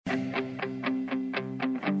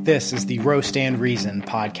This is the Roast and Reason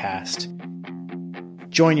podcast.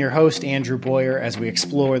 Join your host, Andrew Boyer, as we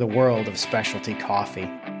explore the world of specialty coffee.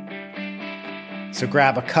 So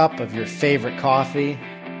grab a cup of your favorite coffee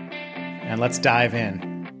and let's dive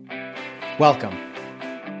in. Welcome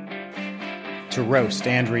to Roast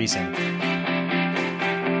and Reason.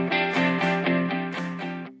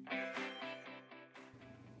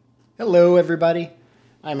 Hello, everybody.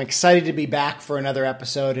 I'm excited to be back for another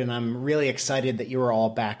episode, and I'm really excited that you are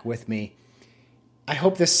all back with me. I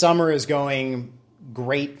hope this summer is going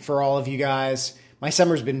great for all of you guys. My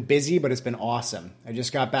summer's been busy, but it's been awesome. I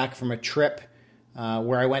just got back from a trip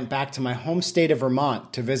where I went back to my home state of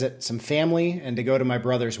Vermont to visit some family and to go to my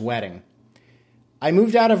brother's wedding. I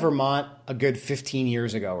moved out of Vermont a good 15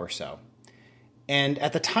 years ago or so. And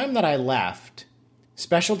at the time that I left,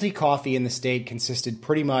 specialty coffee in the state consisted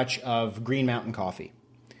pretty much of Green Mountain Coffee.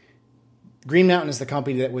 Green Mountain is the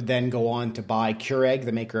company that would then go on to buy Keurig,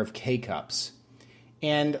 the maker of K-Cups.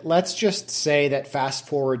 And let's just say that fast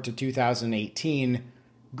forward to 2018,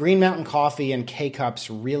 Green Mountain Coffee and K-Cups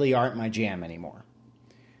really aren't my jam anymore.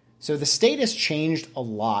 So the state has changed a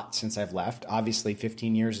lot since I've left. Obviously,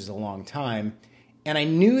 15 years is a long time. And I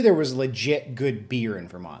knew there was legit good beer in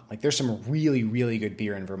Vermont. Like, there's some really, really good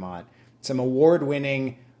beer in Vermont. Some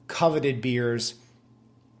award-winning, coveted beers.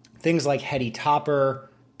 Things like Heady Topper,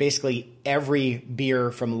 basically every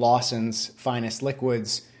beer from Lawson's Finest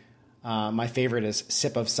Liquids. My favorite is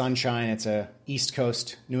Sip of Sunshine. It's a East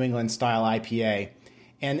Coast New England style IPA.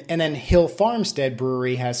 And then Hill Farmstead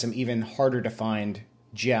Brewery has some even harder to find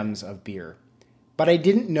gems of beer. But I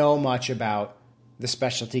didn't know much about the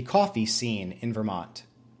specialty coffee scene in Vermont.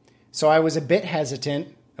 So I was a bit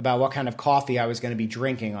hesitant about what kind of coffee I was going to be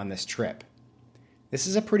drinking on this trip. This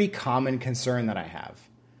is a pretty common concern that I have.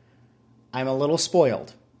 I'm a little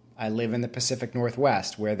spoiled. I live in the Pacific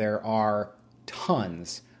Northwest, where there are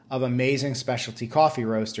tons of amazing specialty coffee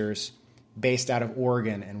roasters based out of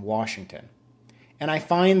Oregon and Washington. And I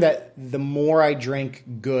find that the more I drink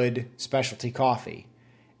good specialty coffee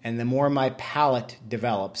and the more my palate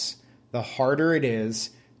develops, the harder it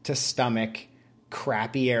is to stomach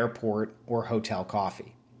crappy airport or hotel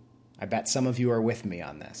coffee. I bet some of you are with me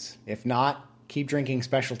on this. If not, keep drinking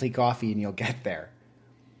specialty coffee and you'll get there.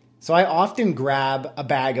 So I often grab a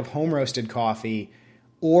bag of home-roasted coffee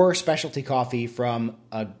or specialty coffee from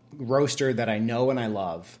a roaster that I know and I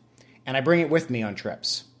love, and I bring it with me on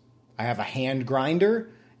trips. I have a hand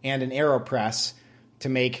grinder and an AeroPress to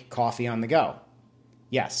make coffee on the go.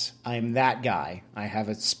 Yes, I'm that guy. I have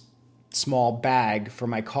a small bag for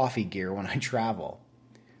my coffee gear when I travel.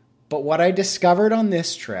 But what I discovered on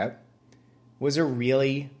this trip was a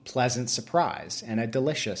really pleasant surprise and a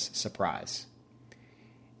delicious surprise.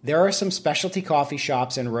 There are some specialty coffee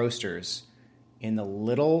shops and roasters in the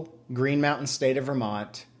little Green Mountain state of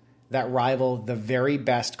Vermont that rival the very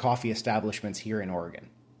best coffee establishments here in Oregon.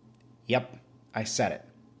 Yep, I said it.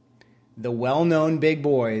 The well-known big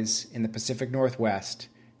boys in the Pacific Northwest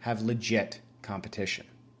have legit competition.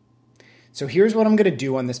 So here's what I'm going to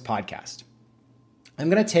do on this podcast. I'm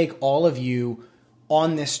going to take all of you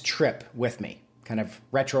on this trip with me, kind of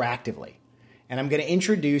retroactively. And I'm going to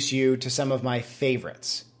introduce you to some of my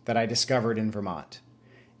favorites that I discovered in Vermont.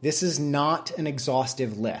 This is not an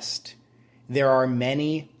exhaustive list. There are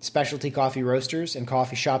many specialty coffee roasters and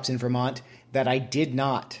coffee shops in Vermont that I did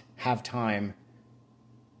not have time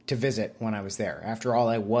to visit when I was there. After all,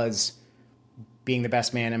 I was being the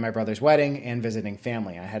best man in my brother's wedding and visiting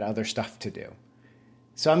family. I had other stuff to do.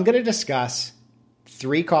 So I'm going to discuss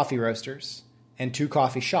 3 coffee roasters and 2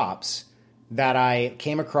 coffee shops that I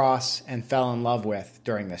came across and fell in love with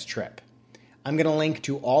during this trip. I'm going to link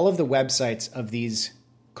to all of the websites of these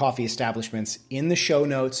coffee establishments in the show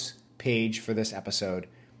notes page for this episode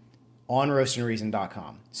on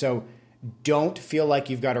roastandreason.com. So don't feel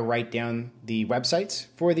like you've got to write down the websites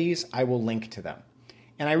for these. I will link to them.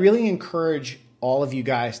 And I really encourage all of you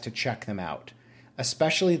guys to check them out,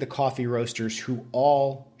 especially the coffee roasters who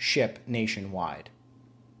all ship nationwide.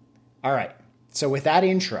 All right, so with that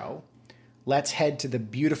intro, let's head to the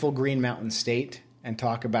beautiful Green Mountain State and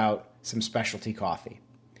talk about some specialty coffee.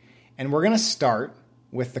 And we're going to start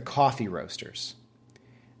with the coffee roasters.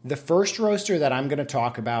 The first roaster that I'm going to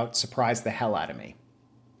talk about surprised the hell out of me.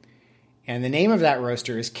 And the name of that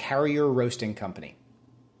roaster is Carrier Roasting Company.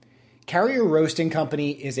 Carrier Roasting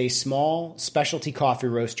Company is a small specialty coffee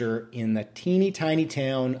roaster in the teeny tiny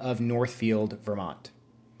town of Northfield, Vermont.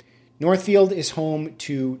 Northfield is home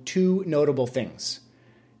to 2 notable things: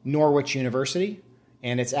 Norwich University,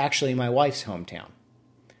 and it's actually my wife's hometown.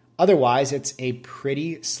 Otherwise, it's a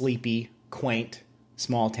pretty sleepy, quaint,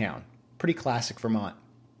 small town. Pretty classic Vermont.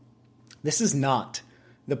 This is not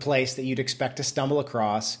the place that you'd expect to stumble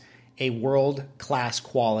across a world-class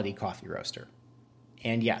quality coffee roaster.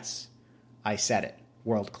 And yes, I said it,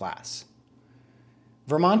 world-class.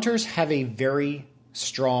 Vermonters have a very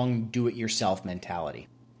strong do-it-yourself mentality.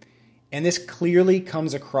 And this clearly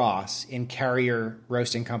comes across in Carrier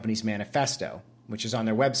Roasting Company's manifesto, which is on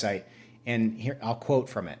their website, and here I'll quote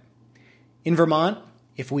from it. In Vermont,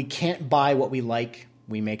 if we can't buy what we like,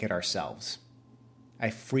 we make it ourselves. I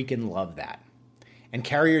freaking love that. And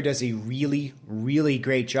Carrier does a really, really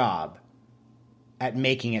great job at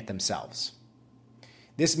making it themselves.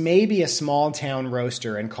 This may be a small town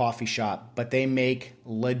roaster and coffee shop, but they make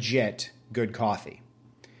legit good coffee.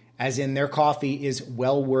 As in, their coffee is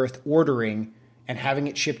well worth ordering and having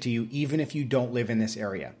it shipped to you even if you don't live in this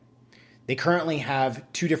area. They currently have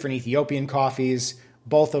 2 different Ethiopian coffees,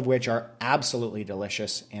 both of which are absolutely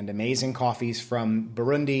delicious and amazing coffees from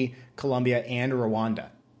Burundi, Colombia, and Rwanda.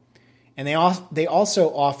 And they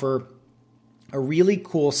also offer a really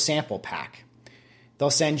cool sample pack.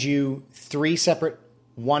 They'll send you 3 separate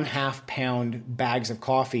 1/2 pound bags of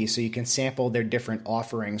coffee so you can sample their different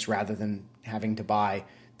offerings rather than having to buy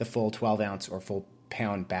the full 12-ounce or full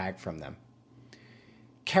pound bag from them.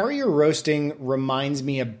 Carrier Roasting reminds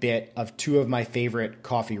me a bit of 2 of my favorite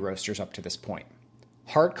coffee roasters up to this point.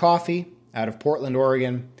 Heart Coffee out of Portland,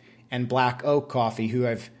 Oregon, and Black Oak Coffee,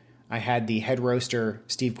 I had the head roaster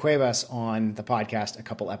Steve Cuevas on the podcast a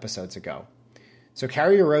couple episodes ago. So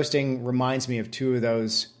Carrier Roasting reminds me of 2 of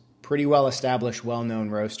those pretty well-established, well-known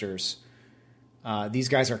roasters. These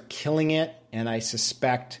guys are killing it, and I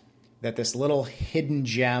suspect that this little hidden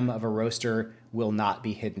gem of a roaster will not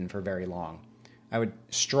be hidden for very long. I would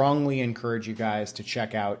strongly encourage you guys to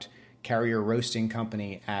check out Carrier Roasting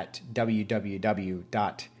Company at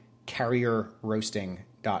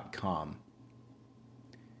www.carrierroasting.com.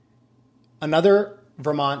 Another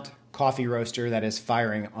Vermont coffee roaster that is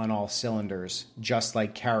firing on all cylinders, just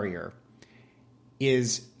like Carrier,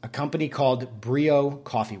 is a company called Brio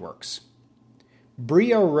Coffee Works.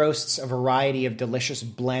 Brio roasts a variety of delicious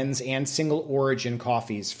blends and single origin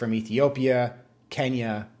coffees from Ethiopia,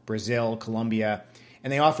 Kenya, Brazil, Colombia,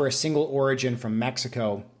 and they offer a single origin from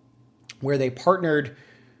Mexico where they partnered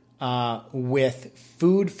with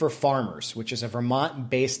Food for Farmers, which is a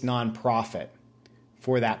Vermont-based nonprofit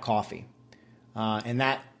for that coffee. And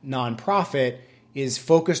that nonprofit is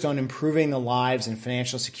focused on improving the lives and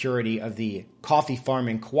financial security of the coffee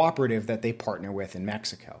farming cooperative that they partner with in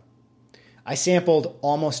Mexico. I sampled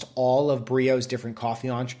almost all of Brio's different coffee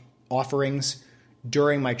offerings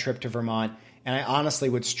during my trip to Vermont, and I honestly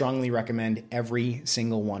would strongly recommend every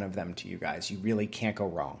single one of them to you guys. You really can't go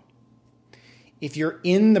wrong. If you're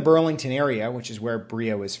in the Burlington area, which is where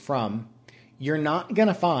Brio is from, you're not going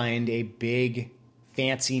to find a big,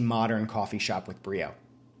 fancy, modern coffee shop with Brio.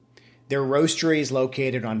 Their roastery is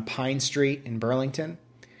located on Pine Street in Burlington,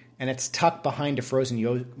 and it's tucked behind a frozen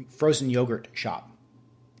yogurt shop.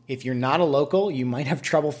 If you're not a local, you might have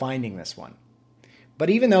trouble finding this one. But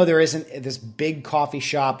even though there isn't this big coffee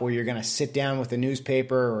shop where you're going to sit down with a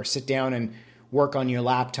newspaper or sit down and work on your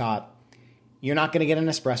laptop, you're not going to get an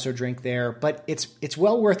espresso drink there, but it's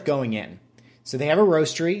well worth going in. So they have a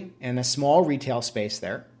roastery and a small retail space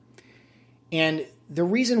there. And the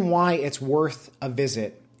reason why it's worth a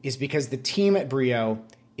visit is because the team at Brio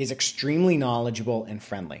is extremely knowledgeable and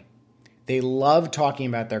friendly. They love talking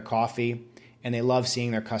about their coffee, and they love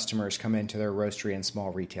seeing their customers come into their roastery and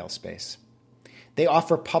small retail space. They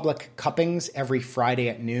offer public cuppings every Friday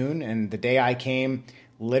at noon, and the day I came,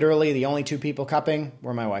 literally the only 2 people cupping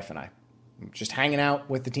were my wife and I. Just hanging out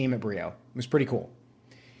with the team at Brio. It was pretty cool.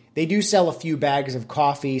 They do sell a few bags of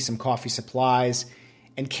coffee, some coffee supplies,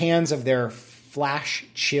 and cans of their flash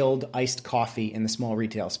chilled iced coffee in the small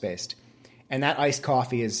retail space. And that iced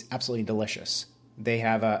coffee is absolutely delicious. They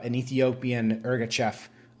have an Ethiopian Ergachef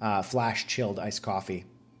flash chilled iced coffee.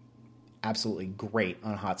 Absolutely great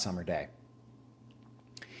on a hot summer day.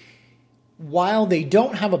 While they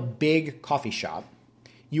don't have a big coffee shop,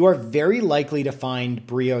 you are very likely to find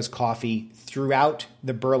Brio's coffee throughout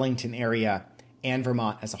the Burlington area and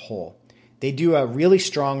Vermont as a whole. They do a really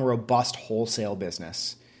strong, robust wholesale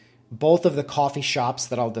business. Both of the coffee shops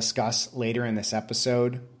that I'll discuss later in this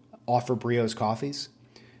episode offer Brio's coffees,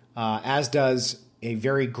 as does a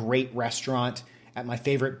very great restaurant at my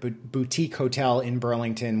favorite boutique hotel in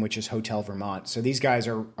Burlington, which is Hotel Vermont. So these guys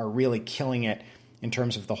are really killing it in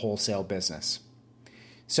terms of the wholesale business.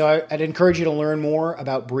 So I'd encourage you to learn more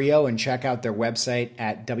about Brio and check out their website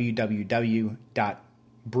at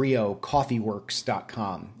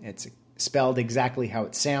www.briocoffeeworks.com. It's spelled exactly how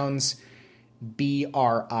it sounds,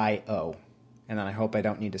 BRIO. And then I hope I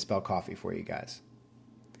don't need to spell coffee for you guys.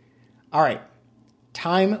 All right,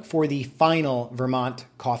 time for the final Vermont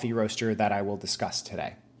coffee roaster that I will discuss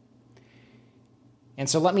today. And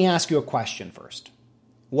so let me ask you a question first.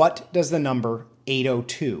 What does the number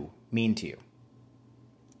 802 mean to you?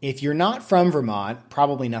 If you're not from Vermont,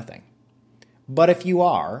 probably nothing. But if you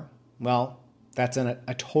are, well, that's a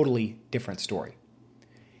totally different story.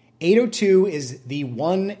 802 is the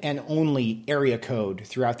one and only area code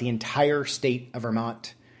throughout the entire state of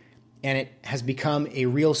Vermont, and it has become a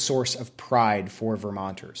real source of pride for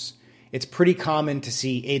Vermonters. It's pretty common to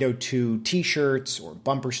see 802 t-shirts or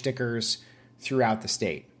bumper stickers throughout the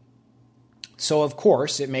state. So, of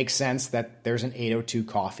course, it makes sense that there's an 802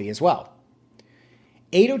 coffee as well.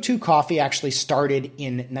 802 Coffee actually started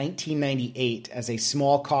in 1998 as a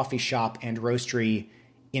small coffee shop and roastery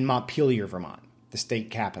in Montpelier, Vermont, the state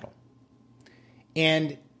capital.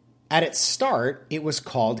 And at its start, it was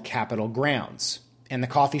called Capitol Grounds. And the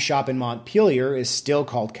coffee shop in Montpelier is still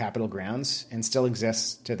called Capitol Grounds and still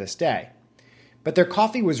exists to this day. But their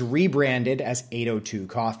coffee was rebranded as 802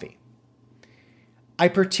 Coffee. I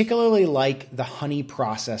particularly like the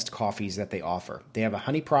honey-processed coffees that they offer. They have a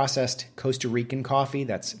honey-processed Costa Rican coffee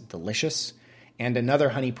that's delicious, and another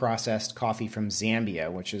honey-processed coffee from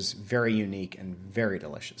Zambia, which is very unique and very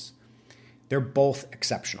delicious. They're both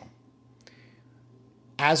exceptional,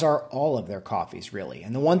 as are all of their coffees, really.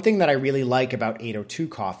 And the one thing that I really like about 802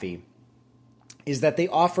 Coffee is that they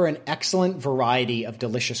offer an excellent variety of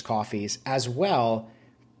delicious coffees, as well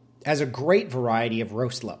as a great variety of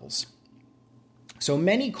roast levels. So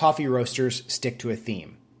many coffee roasters stick to a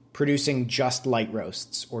theme, producing just light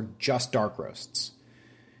roasts or just dark roasts.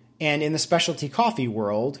 And in the specialty coffee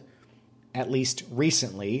world, at least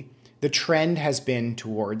recently, the trend has been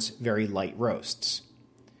towards very light roasts.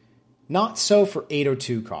 Not so for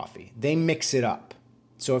 802 Coffee. They mix it up.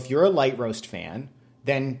 So if you're a light roast fan,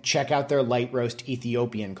 then check out their light roast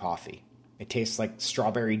Ethiopian coffee. It tastes like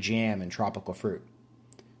strawberry jam and tropical fruit.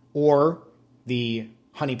 Or the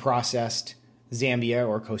honey-processed Zambia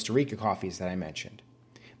or Costa Rica coffees that I mentioned.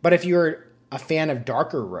 But if you're a fan of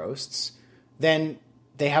darker roasts, then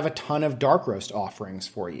they have a ton of dark roast offerings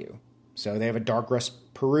for you. So they have a dark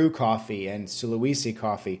roast Peru coffee and Sulawesi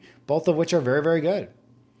coffee, both of which are very, very good.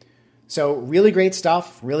 So really great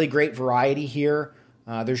stuff, really great variety here.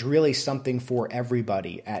 There's really something for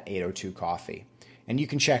everybody at 802 Coffee. And you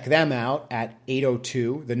can check them out at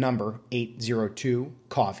 802, the number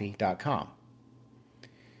 802coffee.com.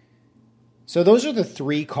 So those are the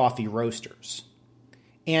three coffee roasters.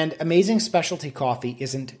 And Amazing Specialty Coffee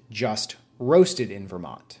isn't just roasted in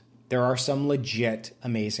Vermont. There are some legit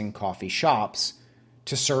amazing coffee shops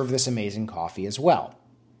to serve this amazing coffee as well.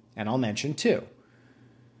 And I'll mention two.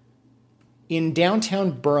 In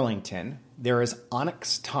downtown Burlington, there is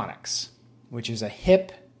Onyx Tonics, which is a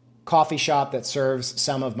hip coffee shop that serves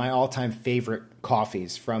some of my all-time favorite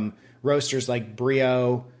coffees from roasters like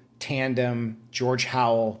Brio, Tandem, George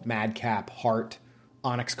Howell, Madcap, Hart,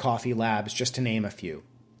 Onyx Coffee Labs, just to name a few.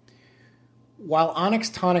 While Onyx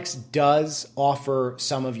Tonics does offer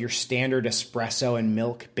some of your standard espresso and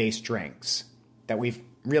milk-based drinks that we've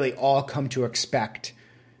really all come to expect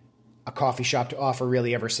a coffee shop to offer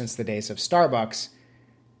really ever since the days of Starbucks,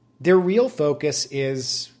 their real focus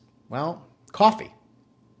is, well, coffee.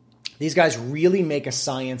 These guys really make a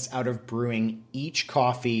science out of brewing each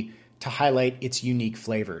coffee to highlight its unique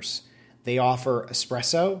flavors. They offer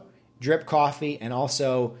espresso, drip coffee, and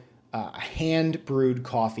also hand-brewed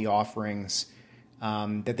coffee offerings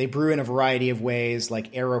that they brew in a variety of ways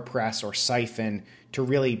like AeroPress or siphon to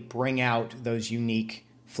really bring out those unique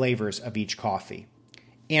flavors of each coffee.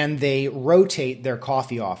 And they rotate their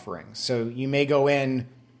coffee offerings. So you may go in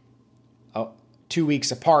 2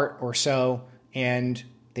 weeks apart or so, and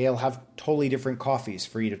they'll have totally different coffees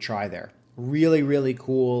for you to try there. Really, really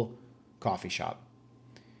cool coffee shop.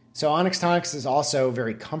 So Onyx Tonics is also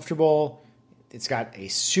very comfortable. It's got a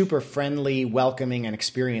super friendly, welcoming, and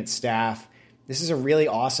experienced staff. This is a really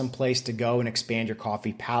awesome place to go and expand your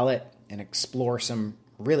coffee palate and explore some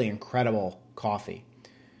really incredible coffee.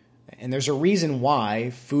 And there's a reason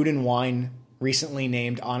why Food and Wine recently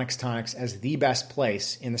named Onyx Tonics as the best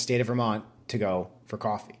place in the state of Vermont to go for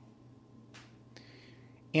coffee.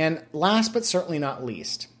 And last but certainly not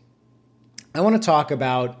least, I want to talk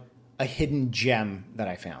about a hidden gem that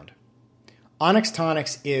I found. Onyx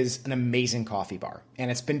Tonics is an amazing coffee bar, and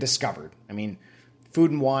it's been discovered. I mean,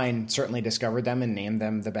 Food and Wine certainly discovered them and named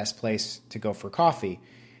them the best place to go for coffee.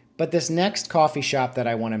 But this next coffee shop that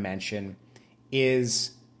I want to mention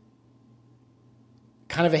is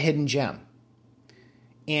kind of a hidden gem.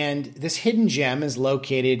 And this hidden gem is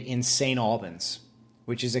located in St. Albans,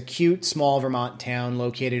 which is a cute, small Vermont town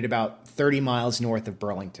located about 30 miles north of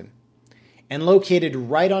Burlington. And located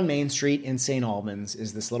right on Main Street in St. Albans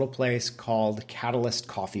is this little place called Catalyst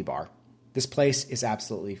Coffee Bar. This place is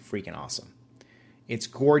absolutely freaking awesome. It's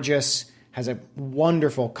gorgeous, has a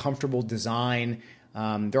wonderful, comfortable design.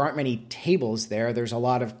 There aren't many tables there. There's a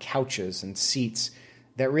lot of couches and seats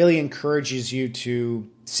that really encourages you to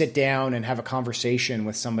sit down and have a conversation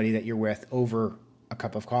with somebody that you're with over a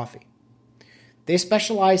cup of coffee. They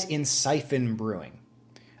specialize in siphon brewing,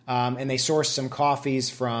 and they source some coffees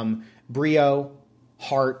from Brio,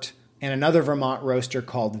 Hart, and another Vermont roaster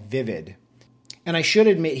called Vivid. And I should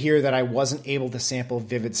admit here that I wasn't able to sample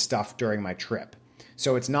Vivid stuff during my trip.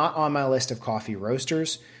 So it's not on my list of coffee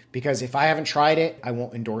roasters, because if I haven't tried it, I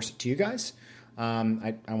won't endorse it to you guys.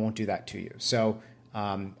 I won't do that to you. So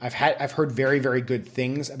I've heard very, very good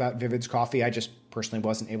things about Vivid's coffee. I just personally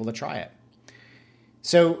wasn't able to try it.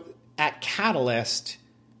 So at Catalyst,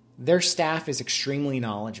 their staff is extremely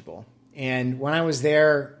knowledgeable. And when I was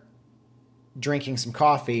there drinking some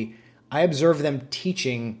coffee, I observed them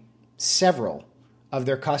teaching several of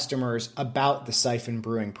their customers about the siphon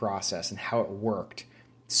brewing process and how it worked.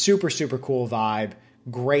 Super, super cool vibe.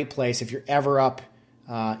 Great place. If you're ever up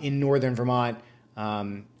in northern Vermont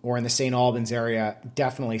or in the St. Albans area,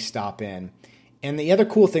 definitely stop in. And the other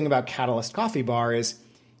cool thing about Catalyst Coffee Bar is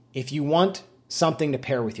if you want something to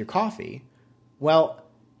pair with your coffee, well,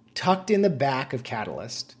 tucked in the back of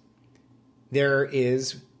Catalyst, there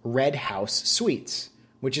is Red House Sweets,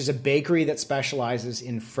 which is a bakery that specializes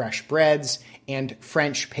in fresh breads and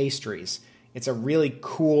French pastries. It's a really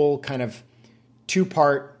cool kind of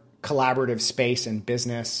two-part collaborative space and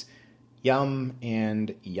business. Yum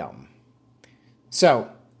and yum. So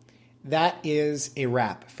that is a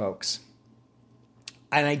wrap, folks.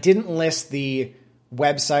 And I didn't list the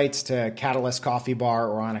websites to Catalyst Coffee Bar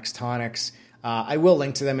or Onyx Tonics. I will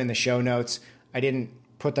link to them in the show notes. I didn't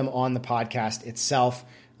put them on the podcast itself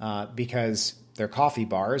because they're coffee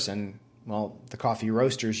bars and, well, the coffee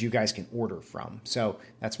roasters you guys can order from. So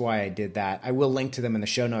that's why I did that. I will link to them in the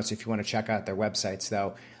show notes if you want to check out their websites,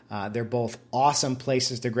 though. They're both awesome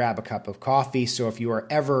places to grab a cup of coffee. So if you are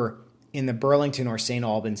ever in the Burlington or St.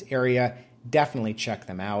 Albans area, definitely check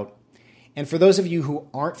them out. And for those of you who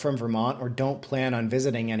aren't from Vermont or don't plan on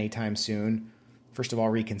visiting anytime soon, first of all,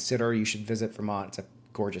 reconsider. You should visit Vermont. It's a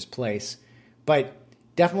gorgeous place. But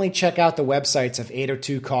definitely check out the websites of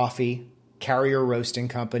 802 Coffee, Carrier Roasting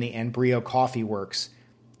Company, and Brio Coffee Works.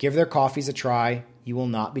 Give their coffees a try. You will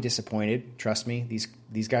not be disappointed. Trust me,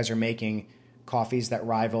 these guys are making coffees that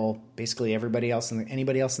rival basically anybody else in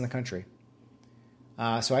the country.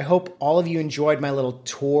 So I hope all of you enjoyed my little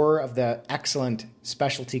tour of the excellent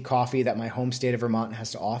specialty coffee that my home state of Vermont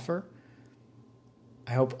has to offer.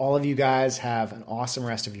 I hope all of you guys have an awesome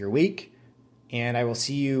rest of your week, and I will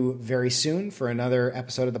see you very soon for another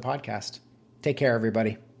episode of the podcast. Take care,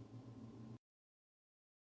 everybody.